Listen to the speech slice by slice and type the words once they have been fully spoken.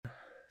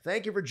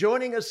Thank you for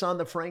joining us on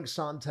the Frank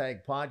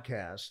Sontag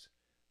podcast.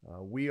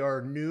 We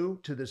are new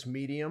to this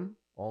medium,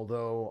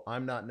 although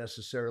I'm not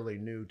necessarily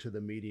new to the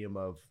medium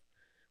of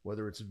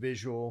whether it's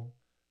visual.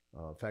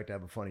 In fact, I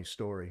have a funny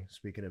story,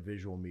 speaking of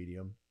visual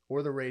medium,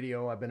 or the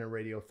radio. I've been in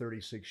radio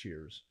 36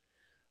 years.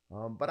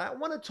 But I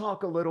want to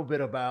talk a little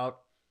bit about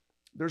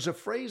there's a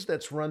phrase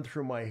that's run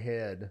through my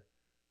head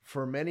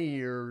for many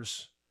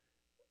years.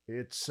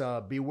 It's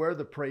beware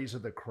the praise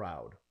of the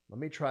crowd. Let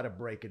me try to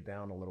break it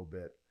down a little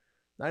bit.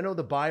 I know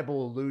the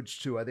Bible alludes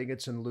to, I think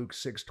it's in Luke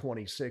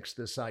 6:26,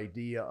 this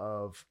idea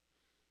of,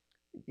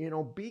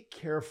 be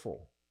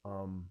careful.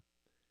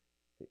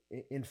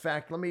 In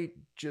fact, let me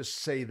just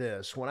say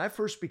this. When I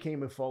first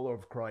became a follower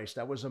of Christ,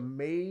 I was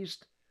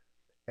amazed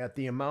at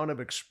the amount of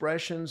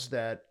expressions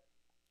that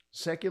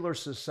secular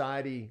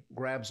society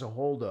grabs a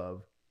hold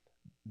of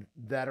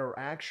that are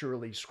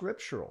actually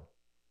scriptural.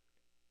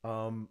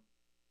 In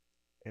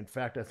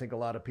fact, I think a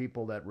lot of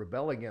people that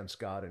rebel against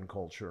God and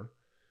culture,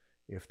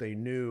 if they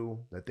knew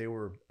that they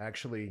were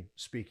actually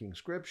speaking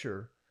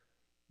scripture,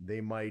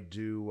 they might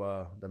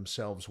do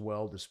themselves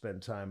well to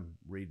spend time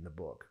reading the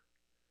book.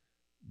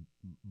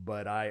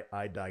 But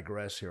I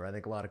digress here. I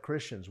think a lot of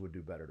Christians would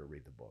do better to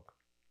read the book.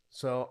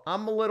 So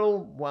I'm a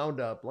little wound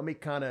up. Let me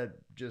kind of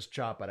just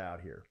chop it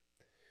out here.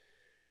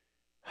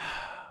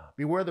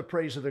 Beware the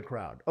praise of the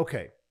crowd.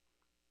 Okay.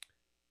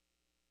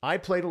 I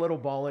played a little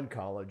ball in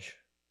college,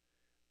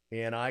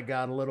 and I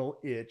got a little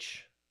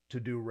itch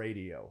to do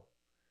radio.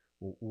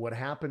 What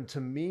happened to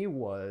me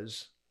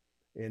was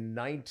in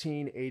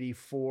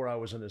 1984, I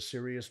was in a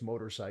serious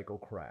motorcycle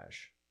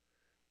crash.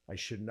 I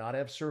should not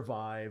have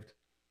survived.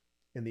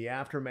 In the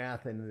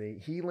aftermath and the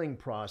healing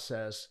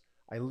process,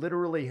 I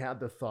literally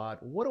had the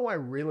thought, what do I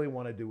really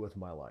want to do with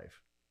my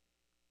life?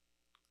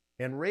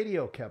 And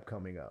radio kept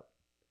coming up.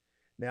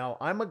 Now,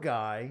 I'm a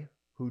guy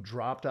who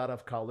dropped out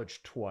of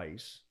college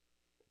twice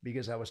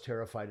because I was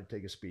terrified to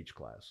take a speech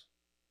class.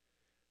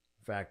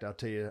 In fact, I'll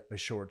tell you a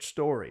short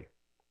story.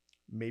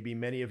 Maybe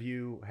many of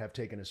you have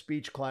taken a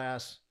speech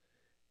class,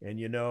 and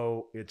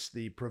it's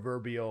the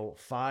proverbial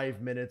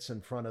 5 minutes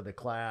in front of the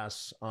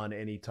class on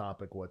any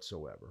topic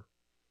whatsoever.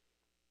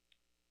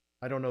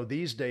 I don't know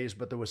these days,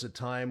 but there was a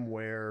time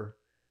where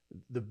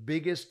the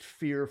biggest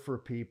fear for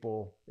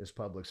people is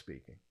public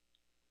speaking.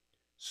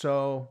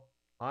 So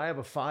I have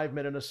a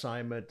 5-minute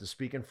assignment to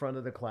speak in front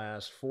of the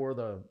class. 4 of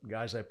the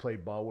guys I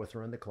played ball with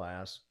are in the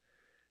class.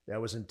 That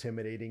was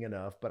intimidating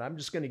enough, but I'm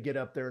just going to get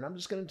up there and I'm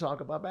just going to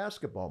talk about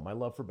basketball, my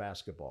love for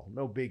basketball.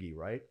 No biggie,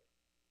 right?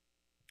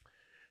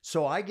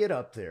 So I get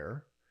up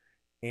there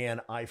and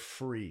I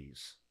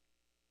freeze.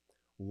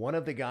 One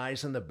of the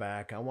guys in the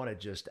back, I want to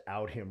just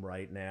out him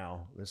right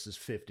now. This is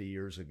 50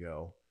 years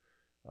ago.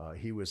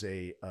 He was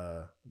a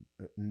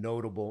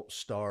notable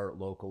star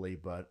locally,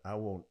 but I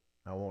won't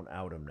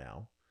out him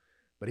now.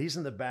 But he's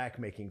in the back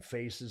making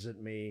faces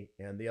at me,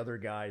 and the other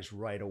guys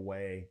right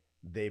away,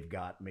 they've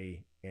got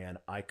me, and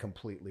I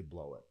completely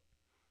blow it.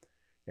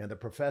 And the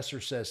professor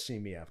says, see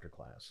me after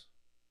class.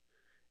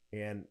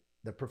 And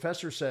the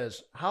professor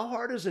says, how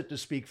hard is it to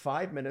speak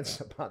 5 minutes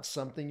about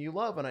something you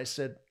love? And I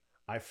said,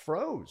 I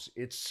froze.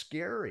 It's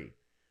scary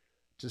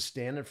to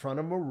stand in front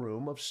of a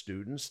room of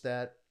students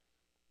that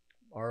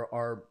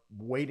are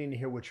waiting to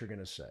hear what you're going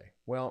to say.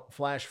 Well,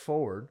 flash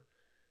forward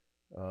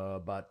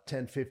about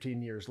 10,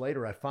 15 years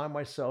later, I found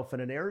myself in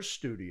an air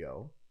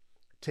studio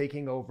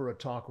taking over a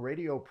talk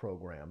radio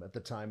program at the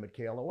time at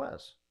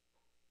KLOS.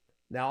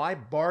 Now, I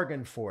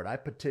bargained for it. I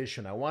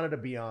petitioned. I wanted to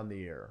be on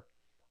the air.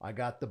 I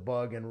got the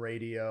bug in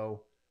radio,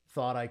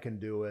 thought I can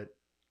do it.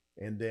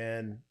 And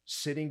then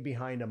sitting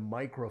behind a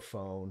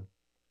microphone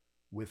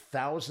with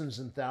thousands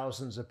and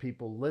thousands of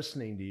people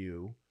listening to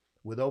you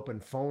with open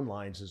phone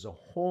lines is a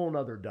whole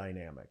nother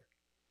dynamic.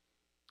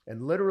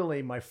 And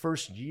literally my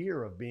first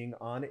year of being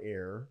on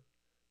air,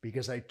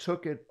 because I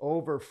took it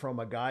over from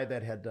a guy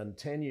that had done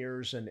 10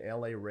 years in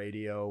LA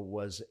radio,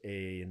 was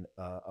a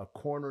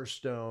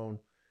cornerstone.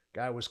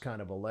 Guy was kind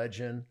of a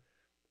legend.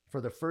 For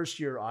the first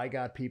year, I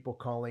got people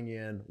calling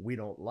in, we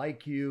don't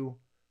like you.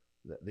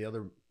 The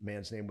other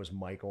man's name was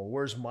Michael.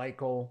 Where's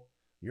Michael?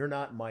 You're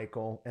not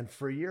Michael. And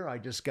for a year, I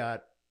just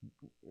got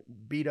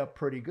beat up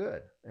pretty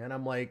good. And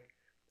I'm like,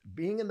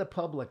 being in the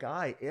public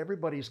eye,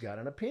 everybody's got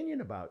an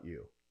opinion about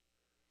you.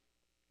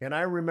 And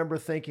I remember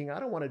thinking, I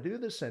don't want to do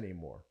this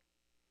anymore.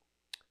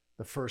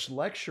 The first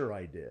lecture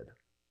I did,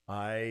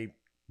 I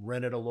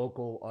rented a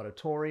local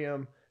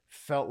auditorium,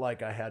 felt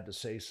like I had to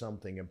say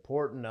something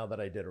important now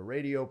that I did a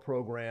radio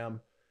program.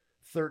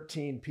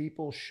 13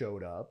 people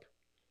showed up.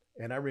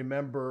 And I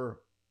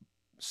remember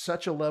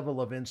such a level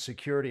of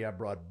insecurity, I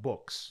brought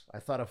books. I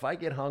thought if I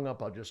get hung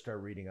up, I'll just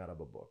start reading out of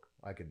a book.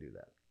 I could do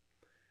that.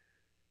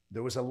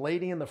 There was a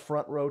lady in the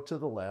front row to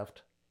the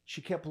left.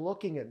 She kept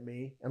looking at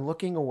me and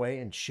looking away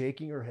and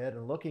shaking her head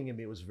and looking at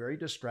me. It was very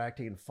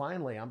distracting. And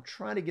finally, I'm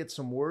trying to get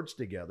some words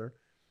together.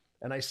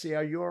 And I say,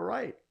 are you all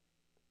right?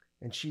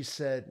 And she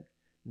said,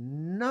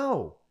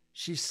 no.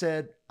 She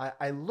said,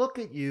 I look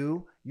at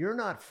you. You're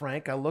not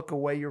Frank. I look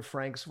away. You're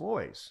Frank's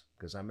voice.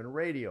 Because I'm in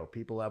radio.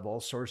 People have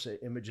all sorts of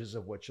images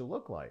of what you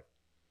look like.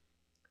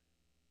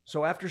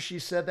 So after she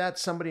said that,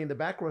 somebody in the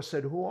back row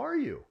said, "Who are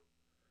you?"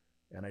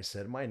 And I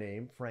said my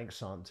name, Frank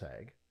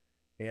Sontag.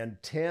 And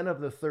 10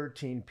 of the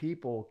 13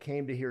 people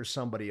came to hear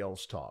somebody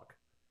else talk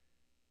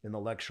in the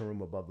lecture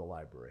room above the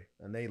library.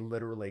 And they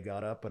literally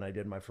got up, and I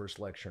did my first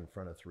lecture in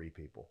front of 3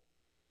 people.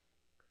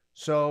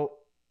 So,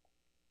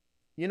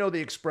 you know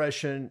the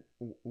expression,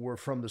 we're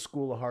from the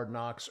school of hard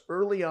knocks.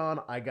 Early on,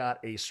 I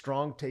got a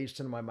strong taste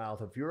in my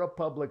mouth. If you're a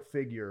public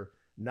figure,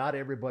 not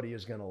everybody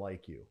is going to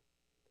like you.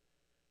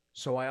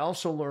 So I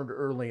also learned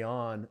early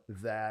on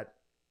that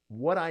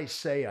what I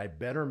say, I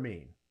better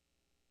mean.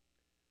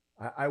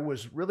 I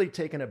was really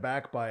taken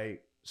aback by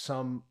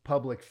some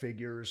public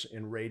figures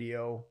in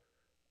radio,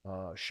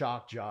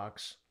 shock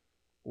jocks,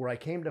 where I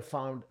came to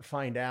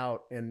find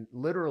out, and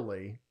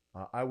literally,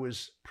 I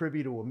was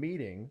privy to a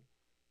meeting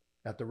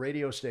at the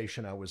radio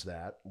station I was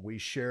at. We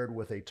shared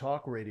with a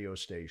talk radio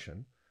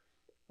station.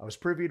 I was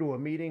privy to a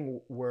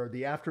meeting where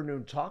the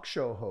afternoon talk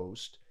show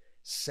host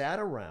sat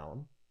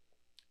around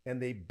and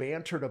they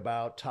bantered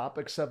about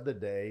topics of the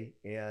day.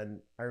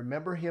 And I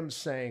remember him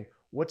saying,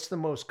 "What's the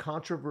most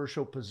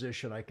controversial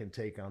position I can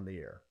take on the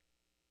air?"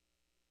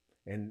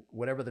 And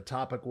whatever the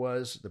topic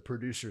was, the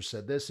producer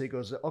said this. He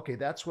goes, "Okay,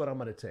 that's what I'm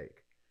going to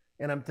take."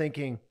 And I'm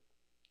thinking,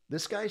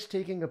 this guy's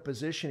taking a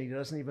position he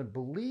doesn't even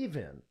believe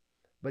in,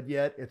 but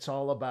yet it's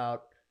all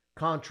about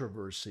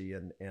controversy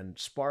and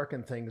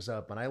sparking things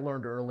up. And I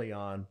learned early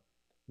on,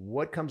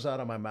 what comes out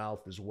of my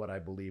mouth is what I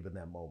believe in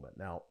that moment.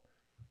 Now,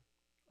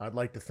 I'd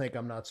like to think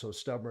I'm not so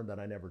stubborn that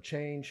I never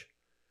change.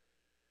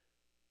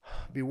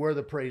 Beware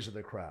the praise of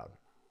the crowd.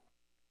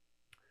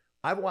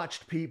 I've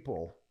watched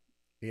people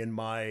in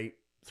my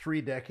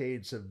 3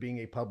 decades of being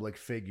a public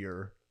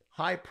figure,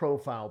 high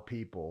profile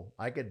people,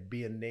 I could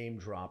be a name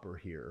dropper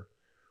here,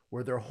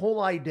 where their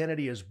whole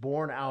identity is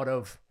born out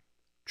of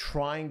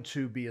trying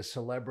to be a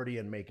celebrity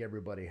and make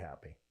everybody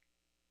happy.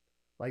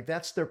 Like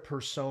that's their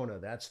persona,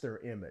 that's their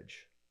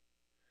image.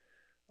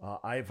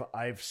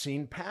 I've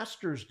seen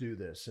pastors do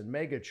this in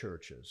mega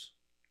churches.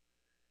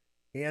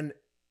 And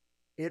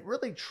it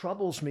really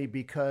troubles me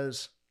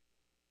because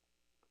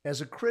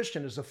as a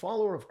Christian, as a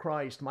follower of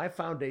Christ, my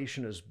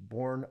foundation is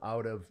born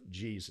out of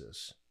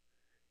Jesus.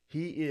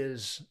 He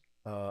is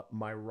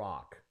my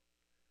rock.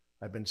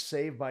 I've been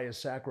saved by his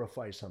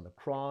sacrifice on the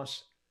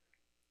cross.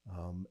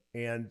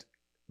 And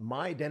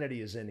my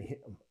identity is in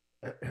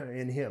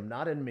him,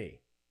 not in me.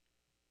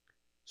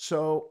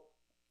 So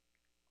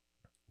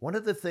one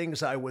of the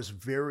things I was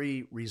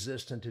very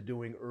resistant to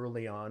doing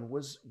early on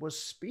was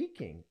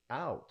speaking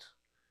out.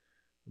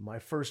 My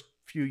first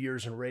few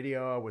years in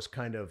radio, I was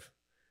kind of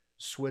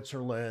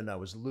Switzerland. I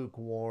was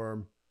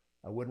lukewarm.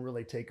 I wouldn't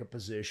really take a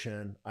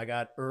position. I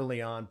got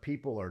early on,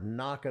 people are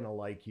not going to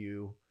like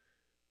you.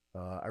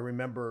 I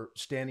remember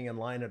standing in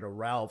line at a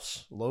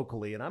Ralph's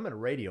locally, and I'm in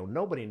radio.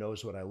 Nobody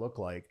knows what I look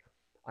like.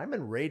 I'm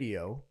in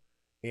radio,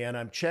 and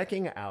I'm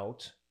checking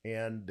out,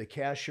 and the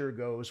cashier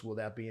goes, "Will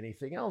that be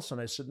anything else?"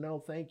 And I said, "No,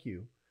 thank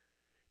you."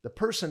 The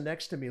person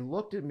next to me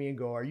looked at me and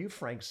go, "Are you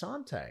Frank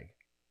Sontag?"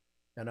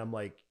 And I'm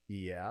like,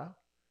 "Yeah."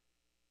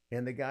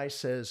 And the guy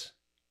says,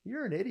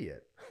 "You're an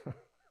idiot."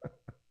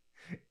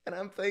 And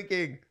I'm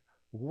thinking,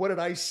 what did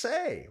I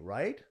say,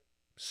 right?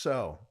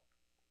 So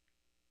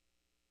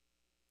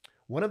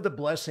one of the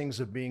blessings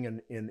of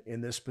being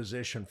in this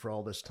position for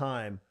all this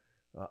time,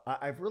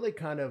 I've really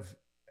kind of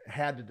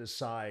had to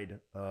decide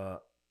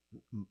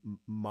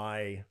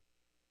my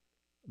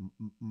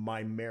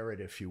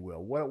merit, if you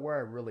will, where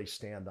I really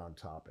stand on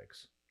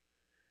topics.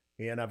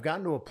 And I've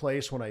gotten to a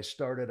place when I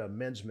started a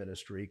men's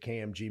ministry,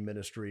 KMG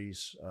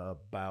Ministries,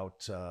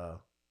 about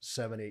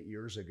 7-8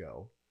 years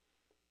ago.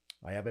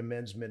 I have a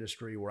men's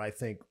ministry where I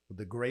think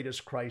the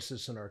greatest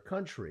crisis in our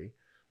country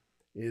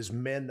is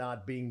men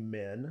not being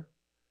men,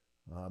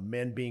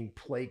 men being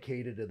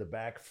placated to the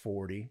back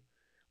 40.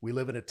 We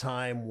live in a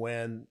time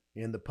when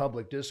in the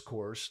public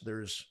discourse,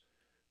 there's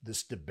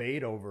this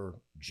debate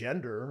over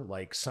gender,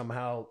 like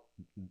somehow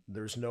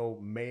there's no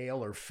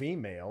male or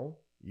female.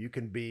 You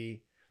can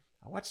be,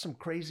 I watched some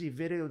crazy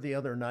video the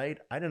other night.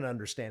 I didn't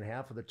understand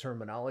half of the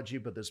terminology,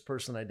 but this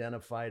person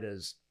identified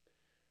as,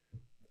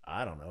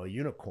 I don't know, a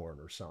unicorn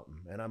or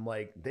something. And I'm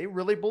like, they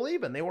really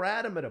believe it. They were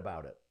adamant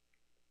about it.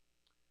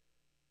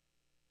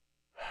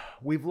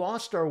 We've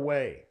lost our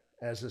way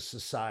as a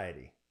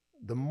society.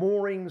 The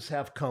moorings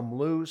have come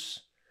loose.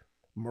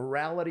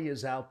 Morality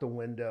is out the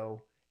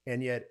window.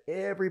 And yet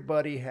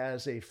everybody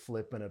has a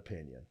flippant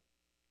opinion.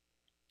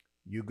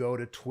 You go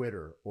to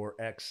Twitter or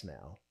X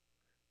now,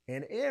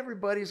 and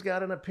everybody's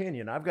got an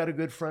opinion. I've got a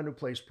good friend who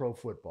plays pro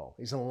football.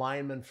 He's a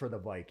lineman for the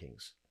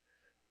Vikings.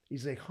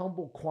 He's a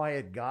humble,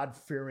 quiet,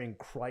 God-fearing,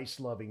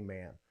 Christ-loving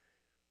man.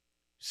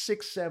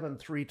 6'7",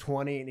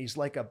 320, and he's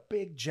like a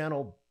big,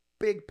 gentle,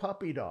 big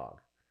puppy dog.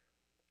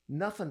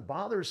 Nothing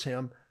bothers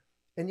him.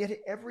 And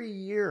yet every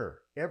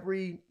year,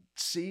 every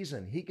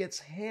season, he gets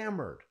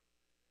hammered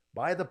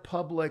by the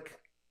public.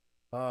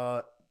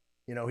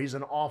 He's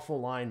an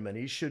awful lineman.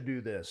 He should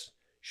do this,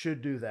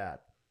 should do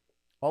that.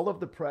 All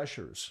of the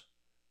pressures.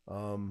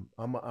 I'm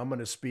going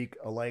to speak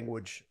a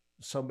language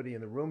somebody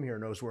in the room here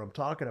knows where I'm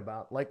talking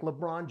about, like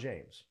LeBron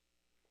James.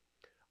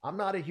 I'm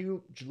not a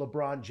huge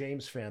LeBron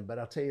James fan, but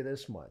I'll tell you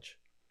this much.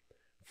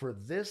 For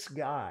this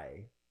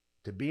guy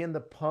to be in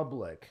the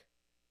public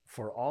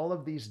for all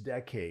of these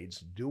decades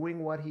doing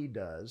what he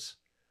does,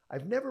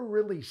 I've never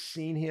really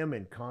seen him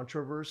in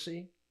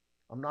controversy.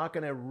 I'm not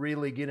going to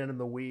really get into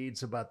the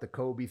weeds about the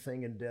Kobe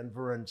thing in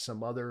Denver and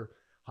some other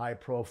high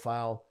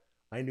profile.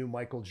 I knew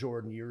Michael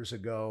Jordan years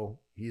ago.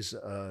 He's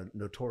a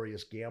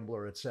notorious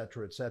gambler, et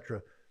cetera, et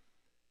cetera.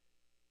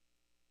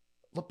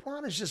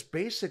 LeBron is just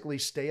basically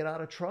staying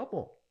out of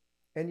trouble.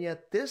 And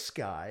yet this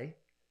guy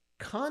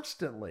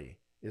constantly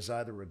is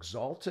either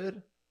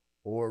exalted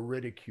or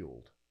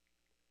ridiculed.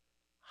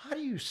 How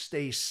do you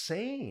stay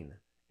sane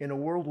in a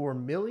world where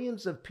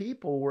millions of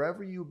people,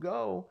 wherever you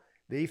go,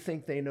 they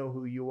think they know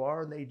who you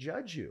are and they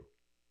judge you?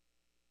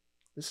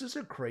 This is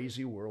a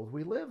crazy world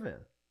we live in.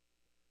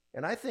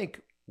 And I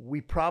think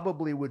we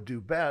probably would do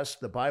best.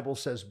 The Bible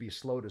says be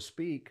slow to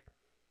speak.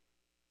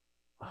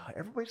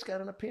 Everybody's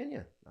got an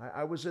opinion.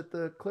 I was at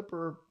the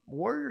Clipper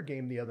Warrior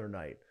game the other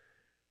night,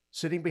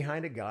 sitting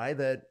behind a guy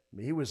that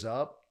he was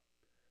up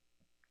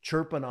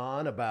chirping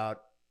on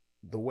about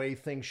the way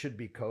things should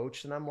be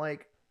coached. And I'm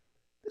like,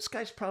 this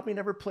guy's probably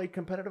never played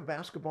competitive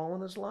basketball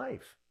in his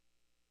life.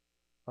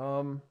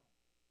 And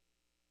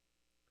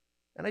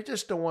I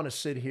just don't want to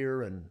sit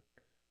here and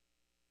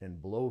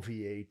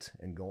bloviate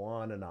and go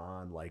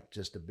on like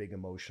just a big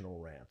emotional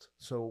rant.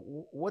 So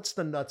what's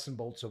the nuts and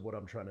bolts of what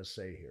I'm trying to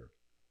say here?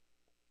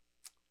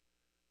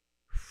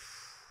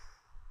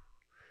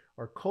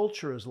 Our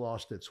culture has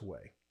lost its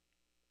way.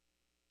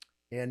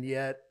 And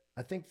yet,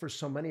 I think for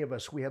so many of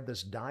us, we have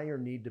this dire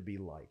need to be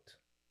liked.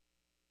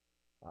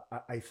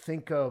 I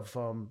think of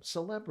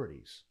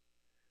celebrities.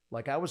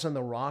 Like I was in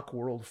the rock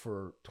world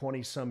for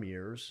 20 some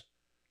years.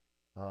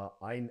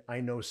 I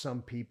know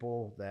some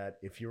people that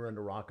if you're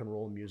into rock and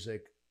roll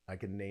music, I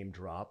can name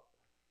drop.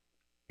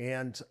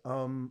 And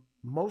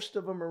most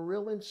of them are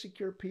real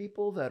insecure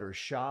people that are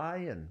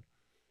shy and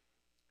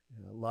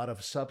a lot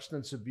of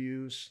substance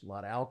abuse, a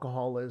lot of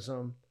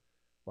alcoholism,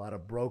 a lot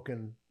of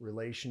broken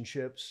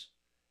relationships.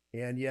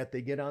 And yet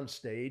they get on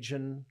stage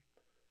and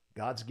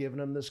God's given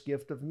them this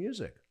gift of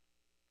music.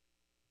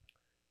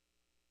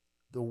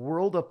 The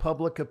world of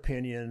public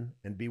opinion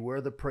and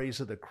beware the praise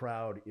of the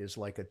crowd is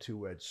like a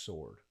two-edged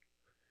sword.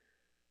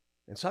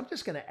 And so I'm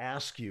just going to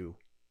ask you,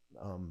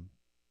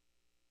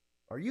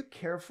 are you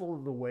careful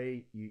of the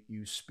way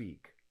you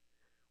speak?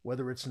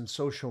 Whether it's in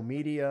social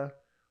media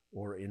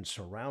or in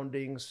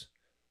surroundings.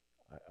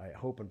 I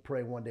hope and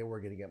pray one day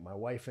we're going to get my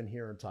wife in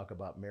here and talk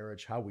about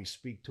marriage, how we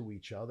speak to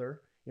each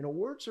other. You know,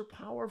 words are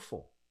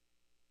powerful.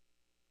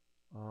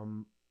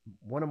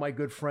 One of my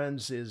good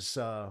friends is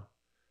a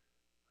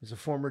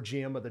former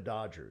GM of the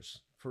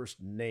Dodgers.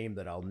 First name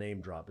that I'll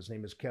name drop. His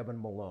name is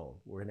Kevin Malone.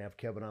 We're going to have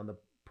Kevin on the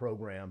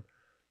program.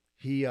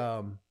 He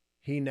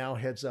now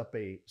heads up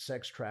a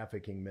sex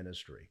trafficking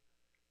ministry.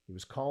 He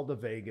was called to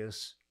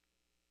Vegas.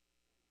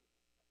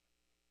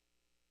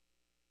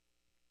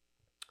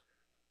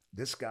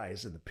 This guy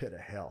is in the pit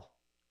of hell.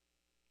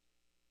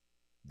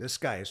 This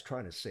guy is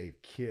trying to save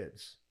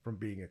kids from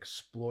being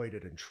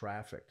exploited and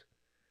trafficked.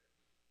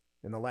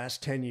 In the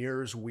last 10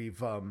 years,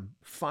 we've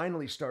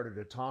finally started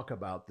to talk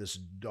about this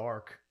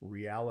dark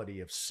reality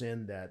of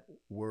sin that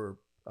we're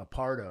a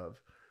part of.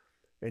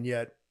 And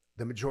yet,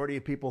 the majority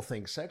of people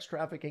think sex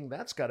trafficking,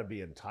 that's got to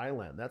be in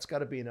Thailand. That's got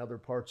to be in other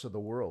parts of the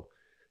world.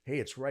 Hey,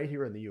 it's right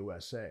here in the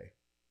USA.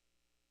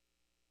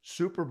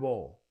 Super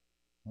Bowl.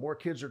 More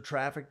kids are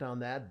trafficked on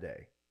that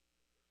day.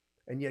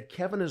 And yet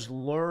Kevin has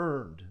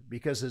learned,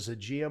 because as a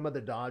GM of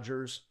the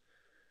Dodgers,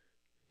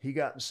 he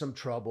got in some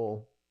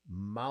trouble,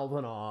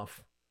 mouthing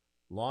off,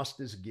 lost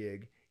his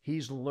gig.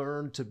 He's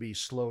learned to be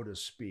slow to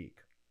speak.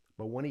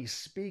 But when he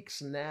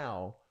speaks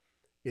now,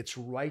 it's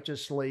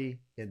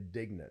righteously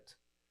indignant.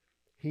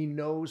 He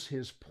knows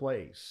his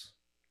place.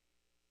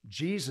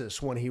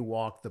 Jesus, when he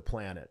walked the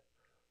planet,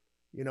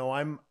 you know,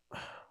 I'm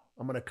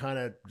going to kind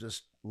of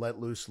just let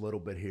loose a little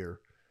bit here.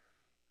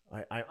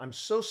 I'm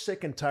so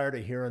sick and tired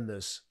of hearing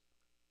this.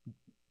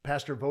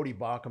 Pastor Vodi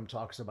Bakum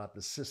talks about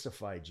the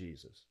sissified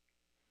Jesus,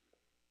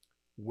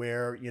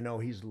 where, you know,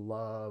 he's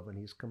love and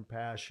he's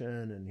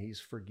compassion and he's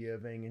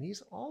forgiving and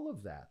he's all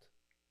of that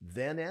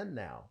then and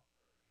now.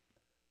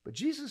 But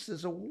Jesus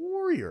is a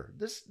warrior.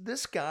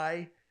 This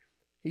guy,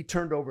 he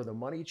turned over the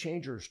money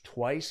changers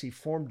twice. He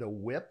formed a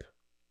whip.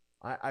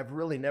 I've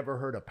really never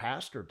heard a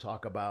pastor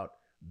talk about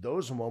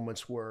those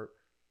moments where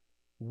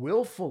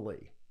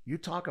willfully, you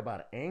talk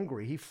about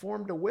angry, he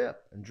formed a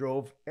whip and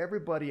drove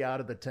everybody out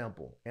of the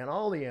temple and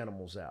all the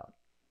animals out.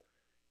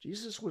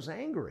 Jesus was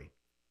angry.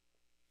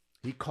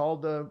 He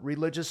called the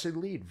religious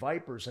elite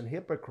vipers and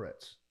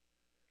hypocrites.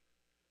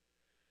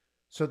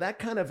 So that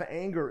kind of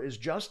anger is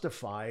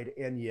justified,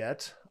 and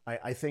yet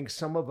I think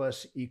some of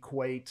us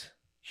equate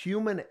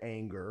human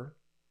anger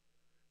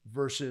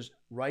versus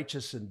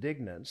righteous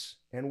indignance,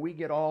 and we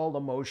get all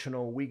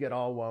emotional, we get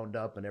all wound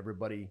up, and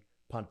everybody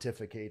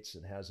pontificates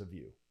and has a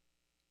view.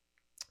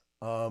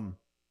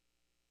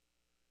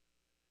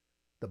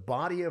 The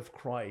body of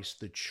Christ,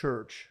 the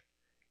church,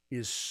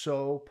 is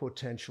so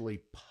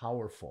potentially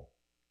powerful.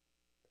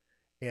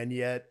 And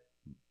yet,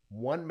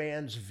 one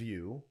man's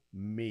view,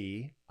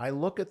 me, I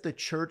look at the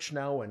church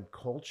now and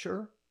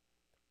culture.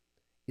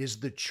 Is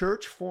the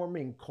church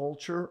forming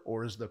culture,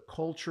 or is the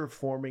culture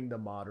forming the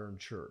modern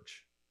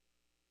church?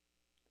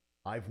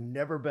 I've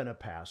never been a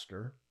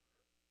pastor.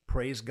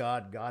 Praise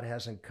God, God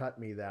hasn't cut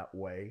me that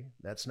way.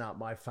 That's not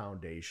my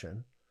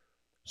foundation.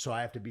 So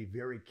I have to be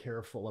very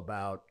careful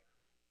about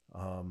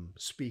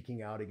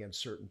speaking out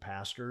against certain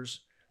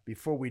pastors.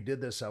 Before we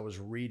did this, I was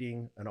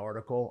reading an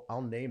article.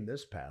 I'll name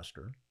this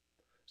pastor.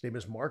 His name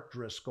is Mark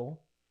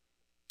Driscoll.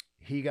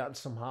 He got in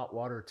some hot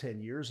water 10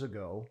 years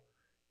ago,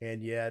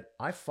 and yet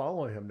I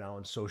follow him now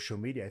on social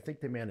media. I think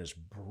the man is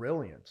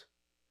brilliant.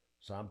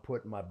 So I'm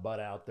putting my butt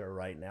out there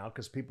right now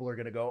because people are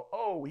going to go,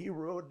 oh, he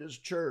ruined his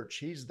church.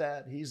 He's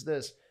that, he's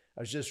this.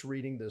 I was just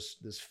reading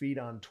this feed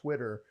on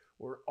Twitter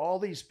where all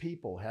these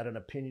people had an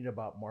opinion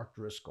about Mark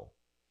Driscoll.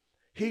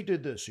 He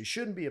did this. He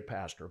shouldn't be a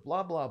pastor,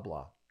 blah, blah,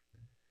 blah.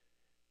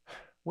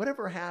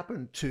 Whatever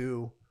happened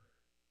to,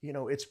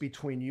 it's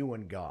between you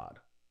and God?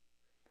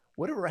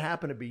 Whatever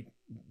happened to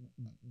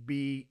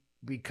be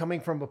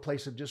coming from a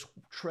place of just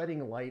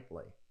treading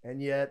lightly?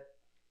 And yet,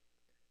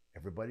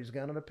 everybody's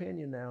got an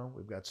opinion now.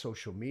 We've got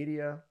social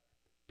media,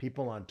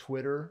 people on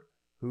Twitter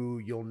who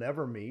you'll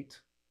never meet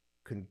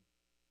can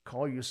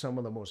call you some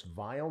of the most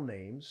vile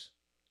names.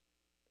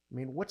 I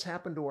mean, what's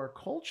happened to our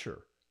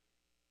culture?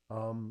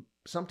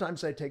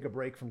 Sometimes I take a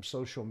break from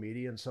social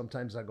media and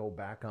sometimes I go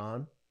back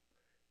on.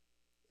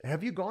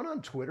 Have you gone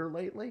on Twitter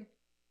lately?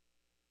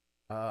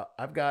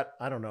 I've got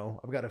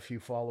a few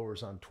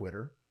followers on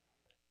Twitter.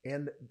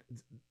 And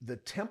the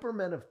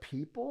temperament of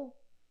people,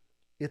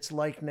 it's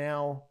like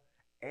now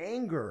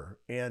anger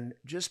and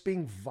just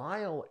being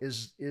vile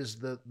is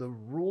the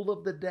rule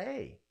of the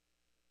day.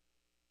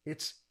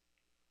 It's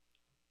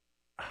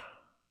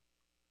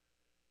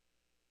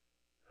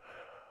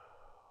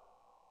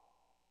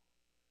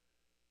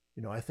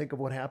I think of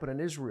what happened in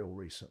Israel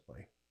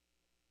recently.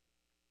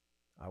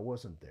 I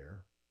wasn't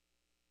there,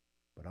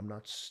 but I'm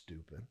not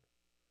stupid.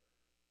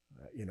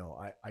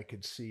 I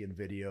could see in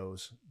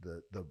videos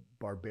the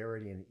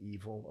barbarity and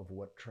evil of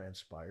what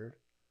transpired.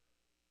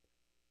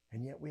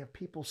 And yet we have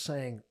people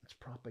saying it's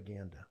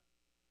propaganda.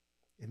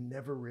 It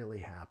never really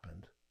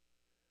happened.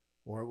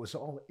 Or it was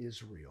all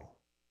Israel.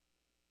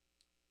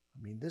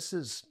 I mean,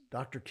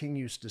 Dr. King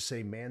used to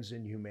say, man's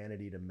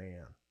inhumanity to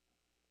man.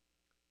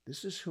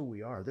 This is who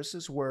we are. This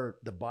is where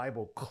the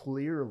Bible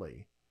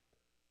clearly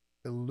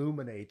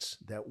illuminates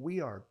that we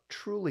are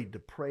truly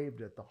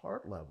depraved at the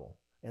heart level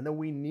and that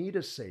we need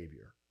a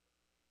Savior.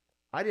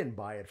 I didn't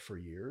buy it for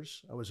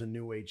years. I was a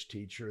New Age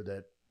teacher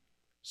that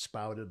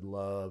spouted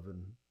love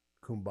and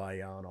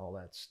kumbaya and all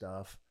that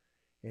stuff.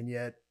 And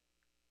yet,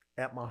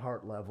 at my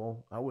heart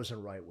level, I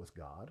wasn't right with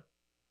God.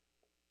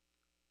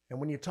 And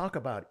when you talk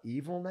about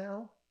evil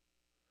now,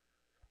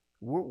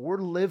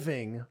 we're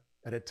living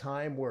at a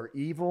time where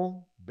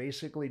evil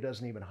basically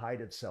doesn't even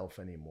hide itself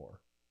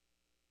anymore.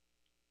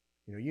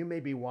 You may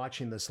be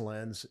watching this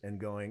lens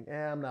and going,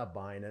 I'm not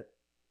buying it.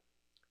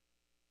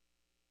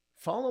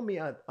 Follow me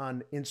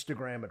on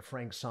Instagram at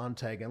Frank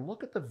Sontag and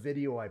look at the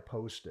video I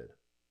posted.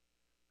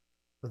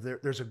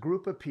 There's a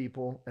group of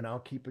people, and I'll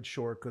keep it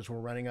short because we're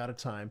running out of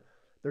time.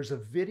 There's a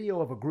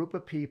video of a group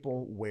of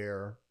people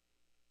where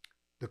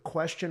the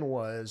question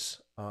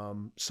was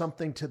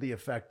something to the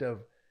effect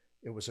of,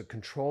 it was a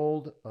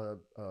controlled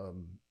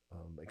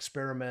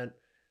experiment.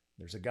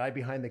 There's a guy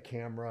behind the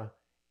camera,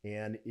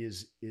 and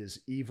is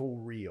evil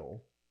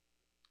real?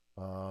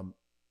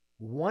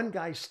 One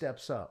guy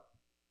steps up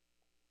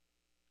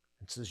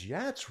and says,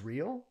 yeah, it's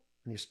real.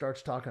 And he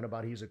starts talking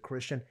about he's a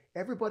Christian.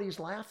 Everybody's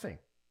laughing.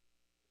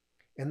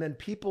 And then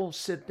people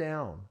sit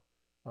down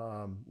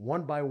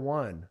one by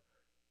one.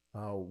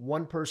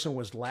 One person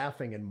was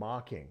laughing and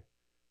mocking,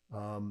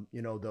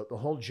 the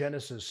whole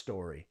Genesis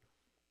story.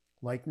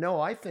 Like, no,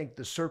 I think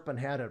the serpent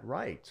had it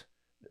right.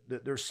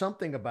 There's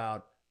something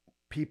about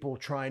people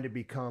trying to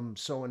become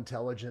so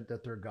intelligent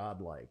that they're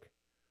godlike.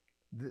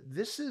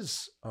 This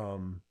is,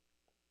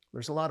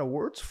 there's a lot of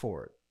words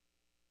for it.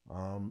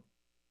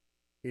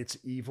 It's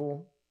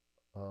evil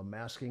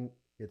masking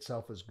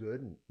itself as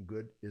good, and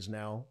good is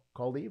now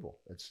called evil.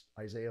 It's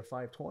Isaiah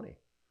 5:20.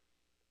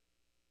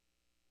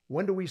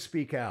 When do we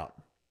speak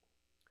out?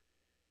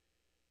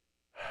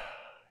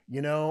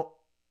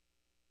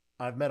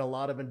 I've met a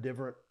lot of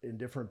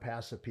indifferent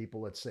passive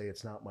people that say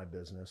it's not my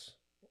business.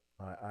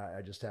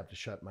 I just have to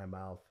shut my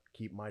mouth,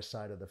 keep my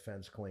side of the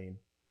fence clean.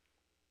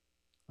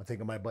 I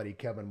think of my buddy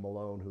Kevin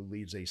Malone, who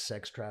leads a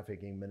sex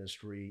trafficking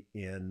ministry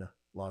in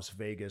Las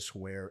Vegas,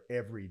 where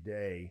every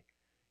day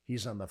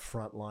he's on the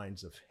front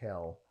lines of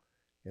hell.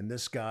 And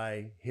this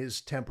guy,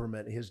 his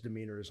temperament, his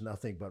demeanor is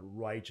nothing but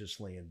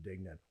righteously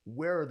indignant.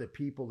 Where are the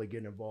people that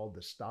get involved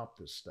to stop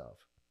this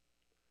stuff?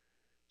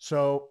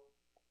 So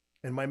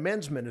in my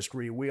men's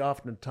ministry, we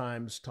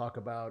oftentimes talk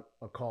about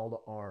a call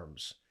to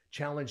arms,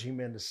 challenging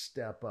men to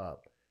step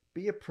up,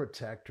 be a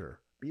protector,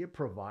 be a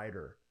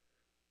provider.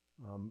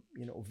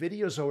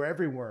 Videos are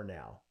everywhere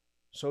now.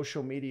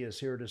 Social media is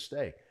here to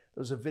stay.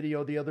 There was a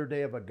video the other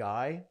day of a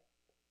guy,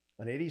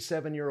 an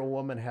 87-year-old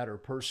woman had her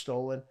purse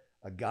stolen.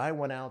 A guy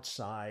went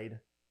outside,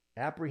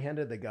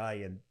 apprehended the guy,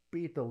 and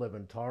beat the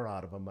living tar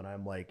out of him. And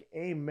I'm like,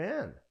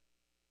 amen.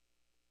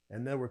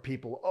 And there were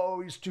people,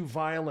 oh, he's too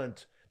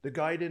violent. The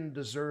guy didn't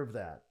deserve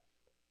that.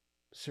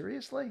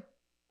 Seriously?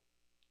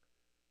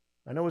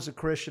 I know as a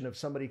Christian, if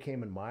somebody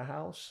came in my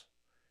house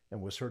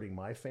and was hurting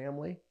my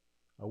family,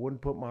 I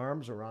wouldn't put my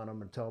arms around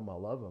them and tell them I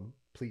love them.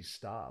 Please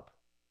stop.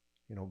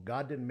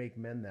 God didn't make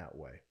men that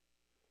way.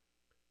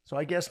 So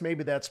I guess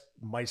maybe that's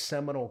my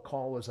seminal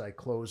call as I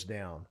close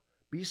down.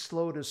 Be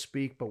slow to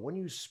speak, but when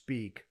you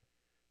speak,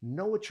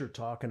 know what you're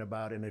talking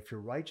about. And if you're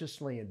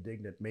righteously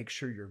indignant, make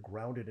sure you're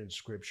grounded in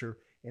Scripture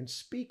and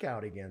speak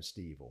out against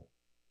evil.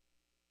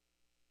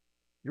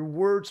 Your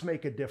words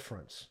make a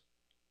difference,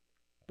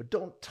 but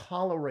don't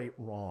tolerate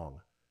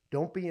wrong.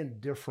 Don't be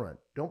indifferent.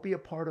 Don't be a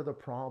part of the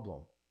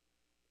problem.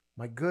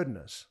 My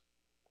goodness.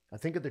 I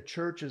think of the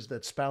churches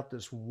that spout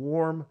this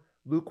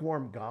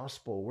lukewarm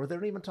gospel where they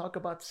don't even talk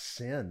about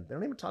sin. They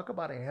don't even talk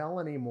about hell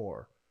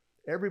anymore.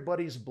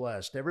 Everybody's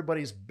blessed.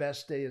 Everybody's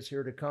best day is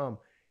here to come.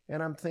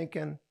 And I'm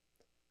thinking,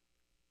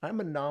 I'm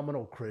a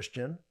nominal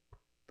Christian.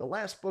 The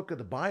last book of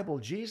the Bible,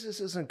 Jesus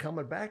isn't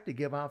coming back to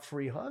give out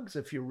free hugs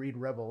if you read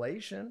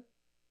Revelation.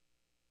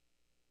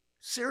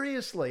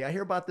 Seriously, I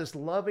hear about this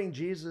loving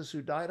Jesus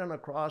who died on a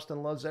cross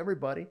and loves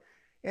everybody,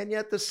 and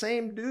yet the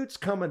same dude's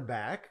coming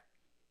back.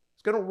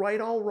 He's going to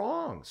right all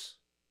wrongs.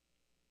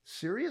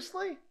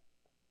 Seriously?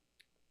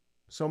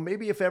 So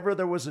maybe if ever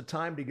there was a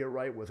time to get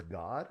right with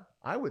God,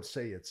 I would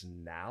say it's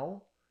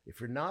now. If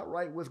you're not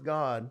right with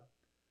God,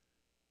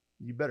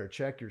 you better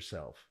check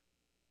yourself.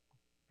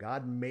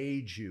 God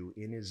made you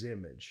in his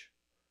image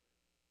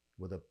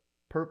with a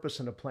purpose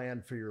and a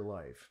plan for your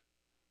life.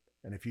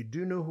 And if you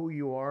do know who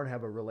you are and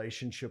have a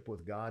relationship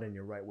with God and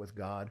you're right with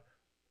God,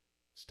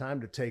 it's time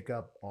to take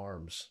up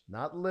arms.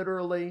 Not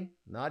literally,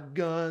 not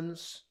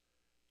guns,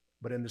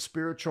 but in the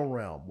spiritual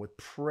realm with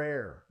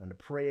prayer and to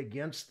pray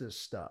against this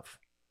stuff.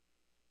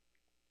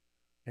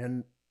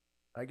 And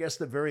I guess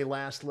the very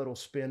last little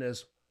spin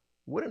is,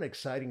 what an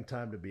exciting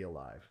time to be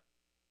alive.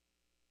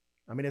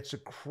 I mean, it's a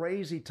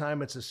crazy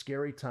time. It's a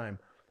scary time,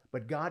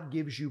 but God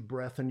gives you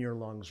breath in your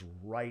lungs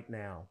right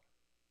now.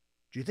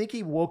 Do you think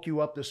he woke you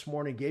up this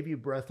morning, gave you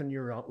breath in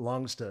your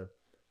lungs to,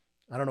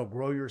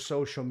 grow your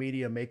social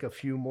media, make a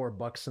few more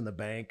bucks in the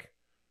bank,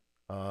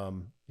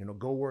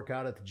 go work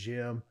out at the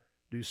gym,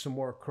 do some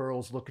more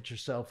curls, look at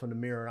yourself in the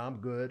mirror, I'm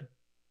good.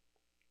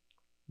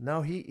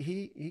 No,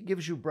 he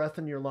gives you breath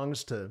in your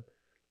lungs to,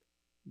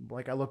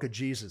 like I look at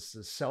Jesus,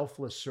 the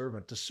selfless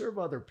servant, to serve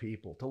other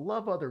people, to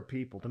love other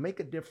people, to make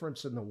a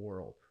difference in the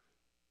world.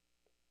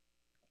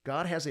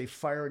 God has a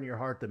fire in your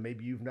heart that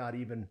maybe you've not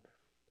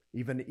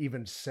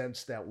even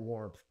sensed that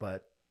warmth,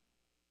 but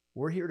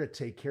we're here to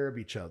take care of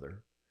each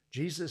other.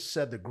 Jesus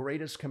said the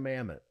greatest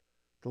commandment,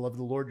 to love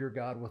the Lord your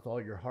God with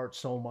all your heart,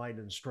 soul, mind,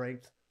 and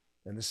strength.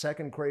 And the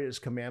second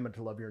greatest commandment,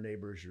 to love your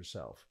neighbor as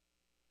yourself.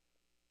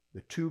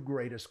 The two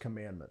greatest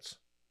commandments.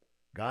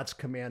 God's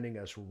commanding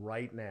us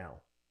right now.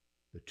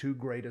 The two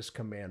greatest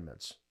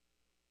commandments.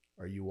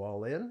 Are you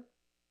all in?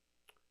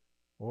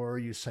 Or are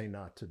you saying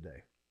not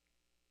today?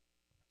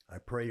 I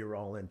pray you're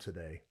all in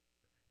today.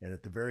 And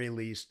at the very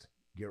least,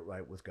 get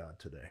right with God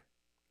today.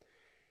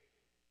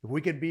 If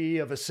we could be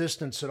of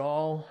assistance at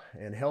all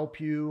and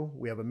help you,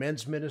 we have a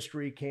men's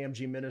ministry,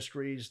 KMG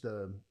Ministries.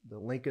 The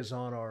link is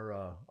on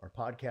our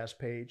podcast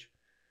page.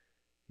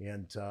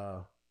 And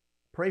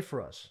pray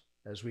for us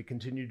as we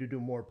continue to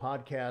do more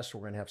podcasts. We're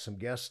going to have some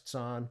guests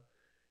on.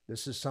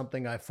 This is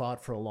something I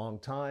fought for a long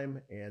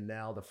time, and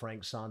now the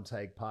Frank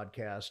Sontag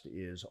podcast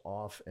is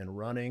off and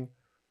running.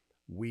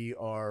 We're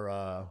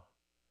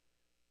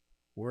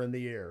in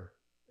the air,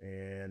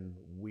 and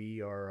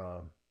we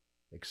are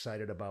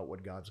excited about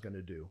what God's going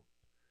to do.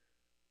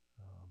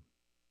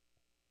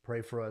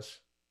 Pray for us.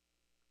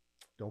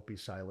 Don't be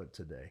silent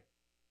today.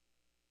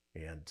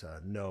 And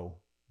know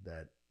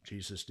that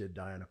Jesus did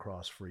die on a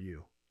cross for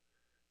you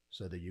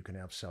so that you can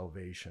have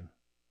salvation.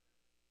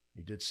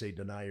 He did say,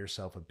 deny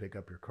yourself and pick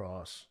up your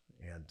cross.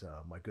 And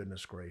my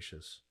goodness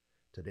gracious,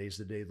 today's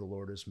the day the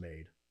Lord has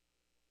made.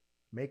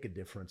 Make a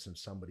difference in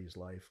somebody's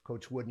life.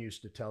 Coach Wooden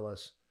used to tell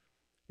us,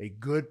 a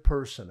good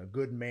person, a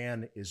good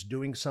man is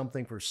doing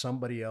something for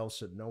somebody else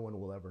that no one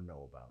will ever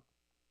know about.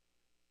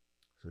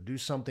 So do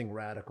something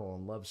radical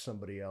and love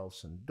somebody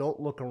else, and don't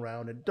look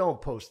around and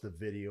don't post the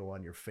video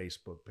on your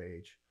Facebook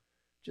page.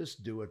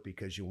 Just do it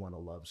because you want to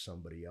love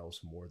somebody else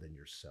more than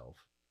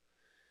yourself.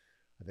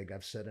 I think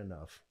I've said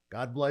enough.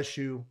 God bless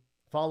you.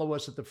 Follow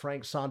us at the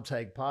Frank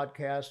Sontag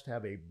podcast.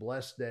 Have a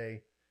blessed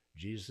day.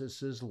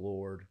 Jesus is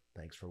Lord.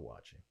 Thanks for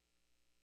watching.